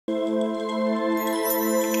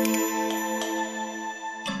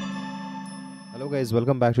Guys,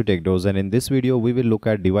 welcome back to TechDose, and in this video we will look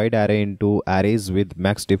at divide array into arrays with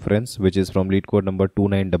max difference, which is from Leetcode number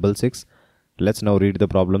 2966. Let's now read the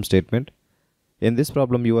problem statement. In this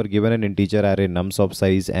problem you are given an integer array nums of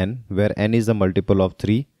size n, where n is a multiple of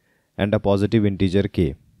 3 and a positive integer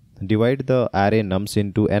k. Divide the array nums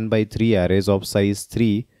into n by 3 arrays of size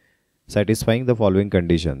 3 satisfying the following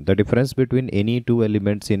condition. The difference between any two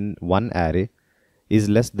elements in one array is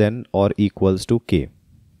less than or equals to k.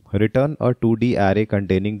 Return a 2D array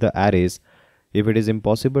containing the arrays. If it is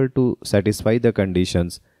impossible to satisfy the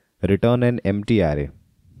conditions, return an empty array.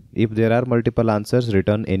 If there are multiple answers,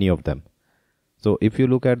 return any of them. So if you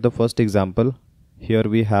look at the first example, here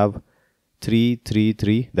we have 3, 3,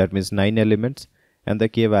 3, that means 9 elements, and the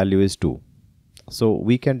k value is 2. So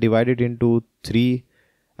we can divide it into 3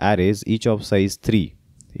 arrays, each of size 3,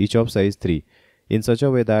 in such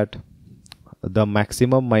a way that the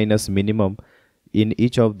maximum minus minimum in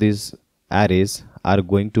each of these arrays are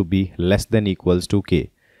going to be less than equals to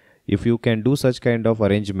k. If you can do such kind of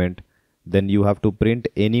arrangement, then you have to print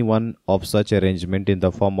any one of such arrangement in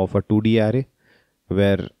the form of a 2D array,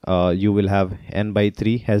 where you will have n by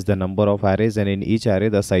 3 as the number of arrays, and in each array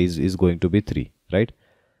the size is going to be 3, right?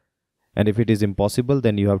 And if it is impossible,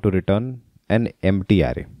 then you have to return an empty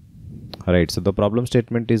array. Alright, so the problem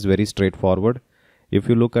statement is very straightforward. If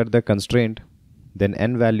you look at the constraint, then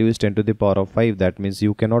n value is 10 to the power of 5. That means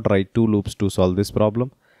you cannot write two loops to solve this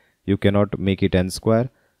problem. You cannot make it n square,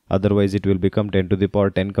 otherwise it will become 10 to the power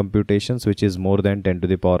 10 computations, which is more than 10 to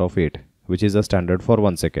the power of 8, which is a standard for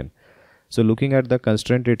 1 second. So looking at the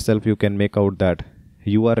constraint itself, you can make out that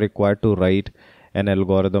you are required to write an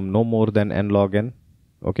algorithm no more than n log n.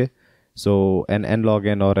 Okay, so an n log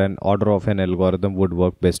n or an order of an algorithm would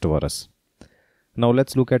work best for us. Now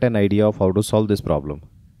let's look at an idea of how to solve this problem.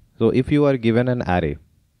 So if you are given an array,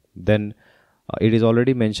 then it is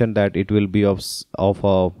already mentioned that it will be of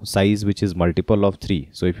a size which is multiple of 3.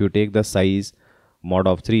 So if you take the size mod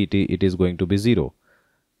of 3, it is going to be 0.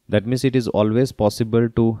 That means it is always possible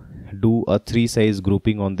to do a 3 size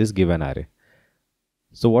grouping on this given array.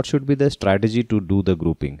 So what should be the strategy to do the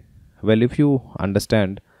grouping? Well, if you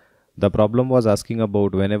understand, the problem was asking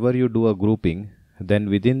about whenever you do a grouping, then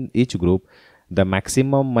within each group, the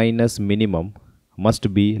maximum minus minimum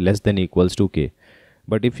must be less than equals to k.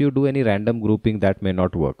 But if you do any random grouping, that may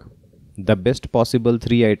not work. The best possible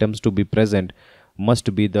 3 items to be present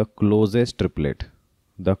must be the closest triplet.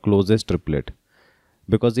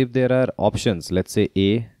 Because if there are options, let's say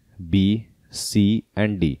A, B, C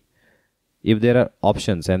and D. If there are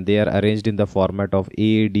options and they are arranged in the format of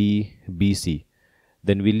A, D, B, C,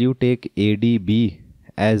 then will you take A, D, B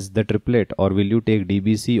as the triplet, or will you take D,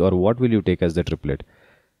 B, C, or what will you take as the triplet?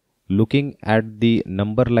 Looking at the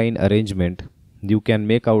number line arrangement, you can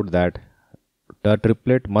make out that the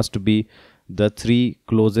triplet must be the 3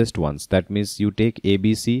 closest ones. That means you take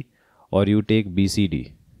ABC or you take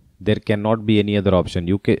BCD. There cannot be any other option.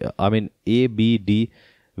 A, B, D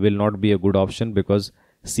will not be a good option because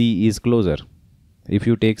C is closer. If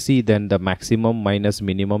you take C, then the maximum minus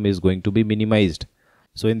minimum is going to be minimized.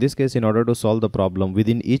 So in this case, in order to solve the problem,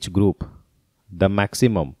 within each group, the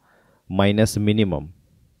maximum minus minimum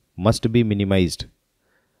must be minimized.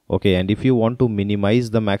 Okay, and if you want to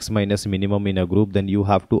minimize the max minus minimum in a group, then you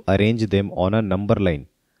have to arrange them on a number line.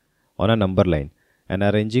 And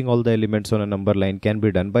arranging all the elements on a number line can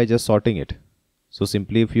be done by just sorting it. So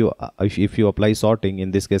simply if you apply sorting,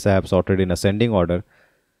 in this case I have sorted in ascending order,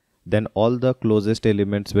 then all the closest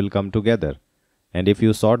elements will come together. And if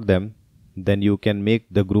you sort them, then you can make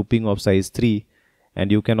the grouping of size 3,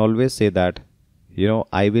 and you can always say that,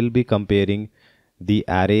 I will be comparing the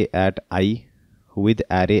array at I with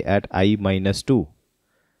array at I minus 2,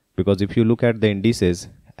 because if you look at the indices,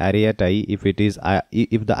 array at I, if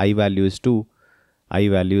the I value is 2,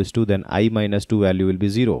 then I minus 2 value will be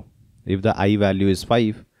 0. If the I value is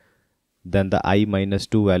 5, then the I minus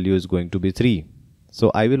 2 value is going to be 3.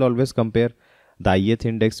 So I will always compare the ith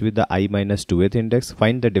index with the I minus 2th index,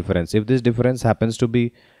 find the difference. If this difference happens to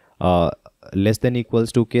be less than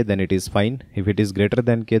equals to k, then it is fine. If it is greater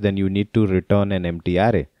than k, then you need to return an empty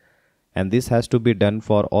array. And this has to be done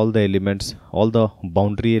for all the elements, all the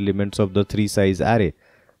boundary elements of the 3 size array.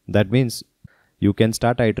 That means you can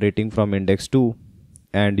start iterating from index 2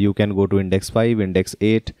 and you can go to index 5, index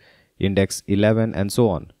 8, index 11 and so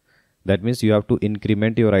on. That means you have to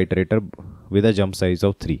increment your iterator with a jump size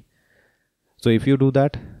of 3. So if you do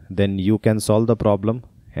that, then you can solve the problem,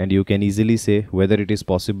 and you can easily say whether it is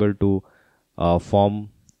possible to form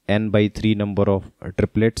n by 3 number of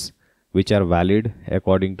triplets which are valid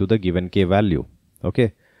according to the given k value.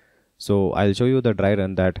 Okay, so I'll show you the dry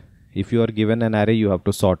run that if you are given an array, you have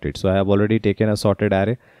to sort it. So I have already taken a sorted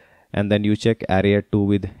array, and then you check array at 2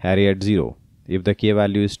 with array at 0. If the k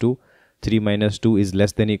value is 2, 3 minus 2 is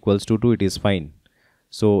less than equals to 2, it is fine.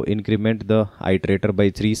 So increment the iterator by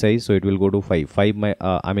 3 size, so it will go to 5.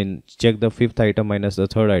 Check the fifth item minus the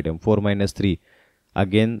third item. 4 minus 3,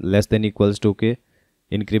 again less than equals to k.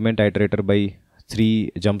 Increment iterator by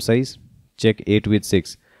 3 jump size. Check 8 with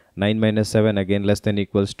 6. 9 minus 7, again less than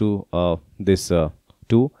equals to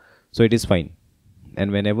 2. So it is fine.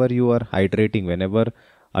 And whenever you are iterating, whenever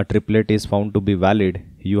a triplet is found to be valid,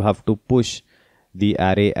 you have to push the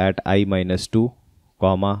array at I minus 2,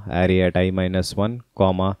 comma, array at I minus 1,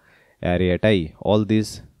 comma, array at I. All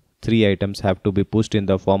these 3 items have to be pushed in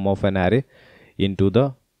the form of an array into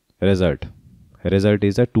the result. Result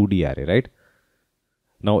is a 2D array, right?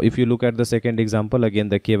 Now if you look at the second example, again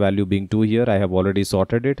the k value being 2 here, I have already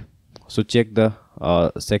sorted it. So check the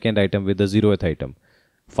second item with the 0th item.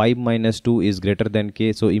 5 minus 2 is greater than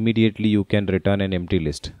k, so immediately you can return an empty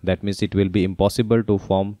list. That means it will be impossible to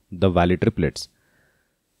form the valid triplets.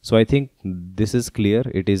 So I think this is clear.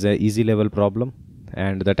 It is a easy level problem,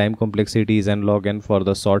 and the time complexity is n log n for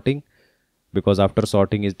the sorting, because after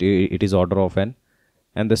sorting it is order of n,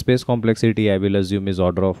 and the space complexity I will assume is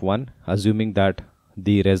order of 1, assuming that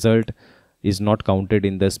the result is not counted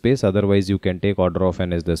in the space. Otherwise you can take order of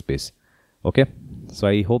n as the space. Okay, so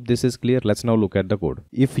I hope this is clear. Let's now look at the code.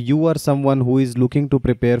 If you are someone who is looking to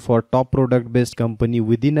prepare for top product based company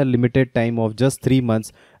within a limited time of just 3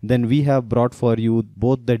 months, then we have brought for you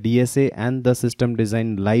both the DSA and the system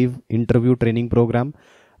design live interview training program.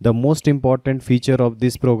 The most important feature of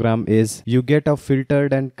this program is you get a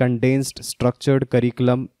filtered and condensed structured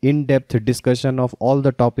curriculum, in-depth discussion of all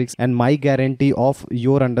the topics, and my guarantee of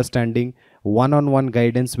your understanding, one-on-one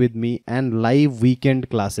guidance with me, and live weekend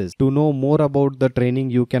classes. To know more about the training,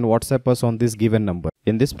 you can WhatsApp us on this given number.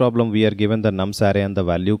 In this problem, we are given the nums array and the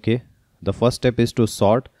value k. The first step is to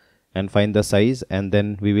sort and find the size, and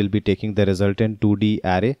then we will be taking the resultant 2D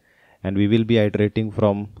array, and we will be iterating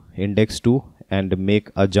from index 2 and make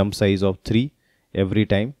a jump size of 3 every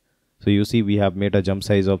time. So you see we have made a jump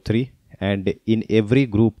size of 3, and in every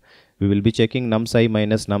group we will be checking numsi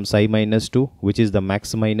minus 2, which is the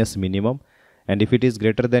max minus minimum, and if it is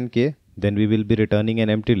greater than k, then we will be returning an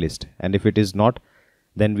empty list, and if it is not,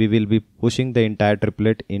 then we will be pushing the entire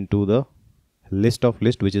triplet into the list of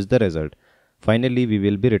list, which is the result. Finally we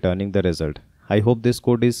will be returning the result. I hope this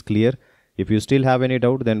code is clear. If you still have any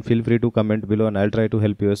doubt, then feel free to comment below and I'll try to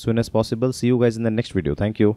help you as soon as possible. See you guys in the next video. Thank you.